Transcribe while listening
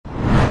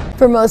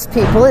For most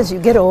people, as you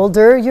get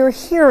older, your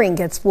hearing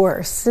gets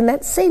worse, and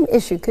that same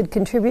issue could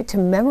contribute to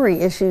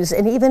memory issues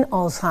and even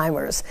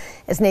Alzheimer's.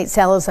 As Nate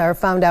Salazar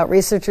found out,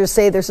 researchers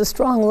say there's a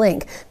strong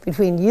link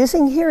between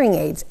using hearing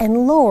aids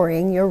and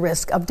lowering your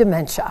risk of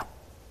dementia.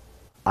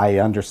 I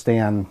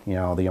understand,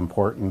 the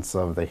importance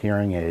of the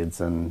hearing aids,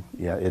 and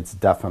yeah, it's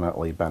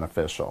definitely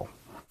beneficial.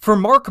 For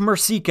Mark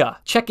Mercica,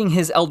 checking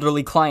his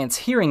elderly clients'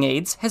 hearing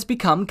aids has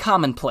become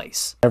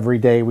commonplace. Every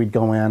day we'd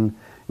go in,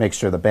 make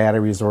sure the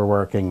batteries were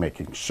working,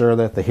 making sure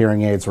that the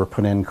hearing aids were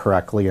put in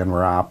correctly and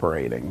were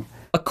operating.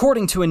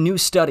 According to a new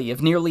study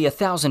of nearly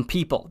 1,000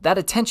 people, that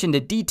attention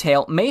to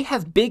detail may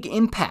have big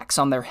impacts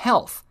on their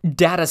health.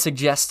 Data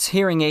suggests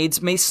hearing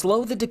aids may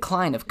slow the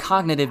decline of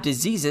cognitive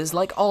diseases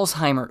like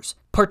Alzheimer's.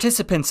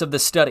 Participants of the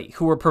study,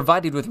 who were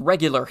provided with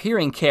regular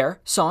hearing care,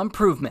 saw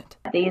improvement.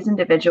 These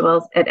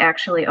individuals, it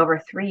actually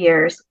over 3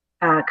 years,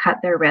 cut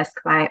their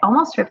risk by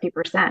almost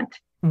 50%.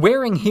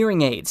 Wearing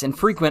hearing aids and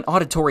frequent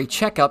auditory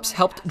checkups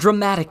helped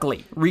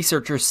dramatically.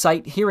 Researchers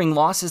cite hearing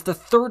loss as the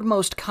third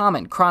most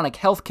common chronic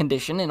health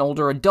condition in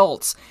older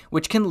adults,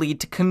 which can lead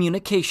to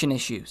communication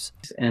issues.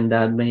 And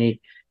that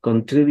may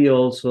contribute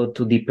also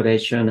to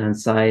depression,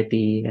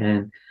 anxiety,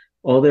 and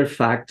other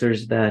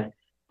factors that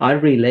are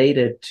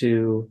related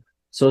to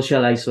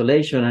social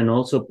isolation and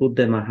also put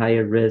them at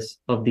higher risk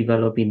of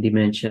developing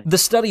dementia. The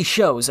study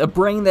shows a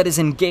brain that is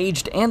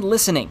engaged and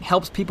listening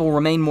helps people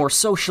remain more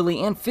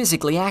socially and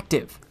physically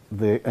active.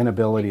 The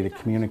inability to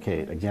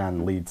communicate,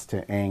 again, leads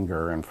to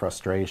anger and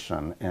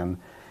frustration. And,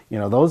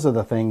 those are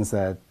the things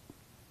that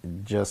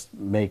just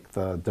make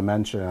the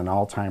dementia and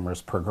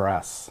Alzheimer's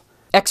progress.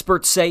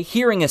 Experts say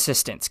hearing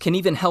assistance can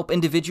even help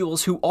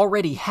individuals who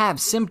already have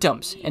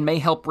symptoms and may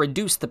help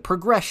reduce the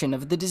progression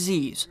of the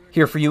disease.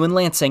 Here for you in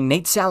Lansing,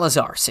 Nate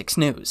Salazar, 6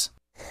 News.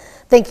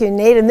 Thank you,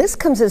 Nate. And this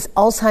comes as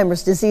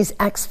Alzheimer's disease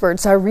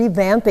experts are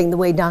revamping the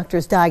way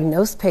doctors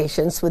diagnose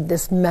patients with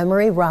this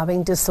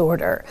memory-robbing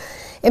disorder.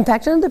 In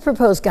fact, under the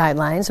proposed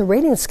guidelines, a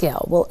rating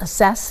scale will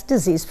assess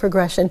disease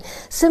progression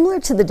similar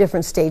to the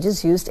different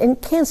stages used in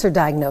cancer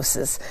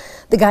diagnosis.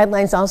 The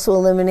guidelines also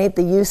eliminate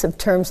the use of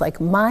terms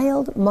like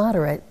mild,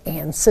 moderate,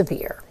 and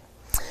severe.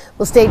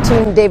 Well, stay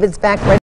tuned. David's back right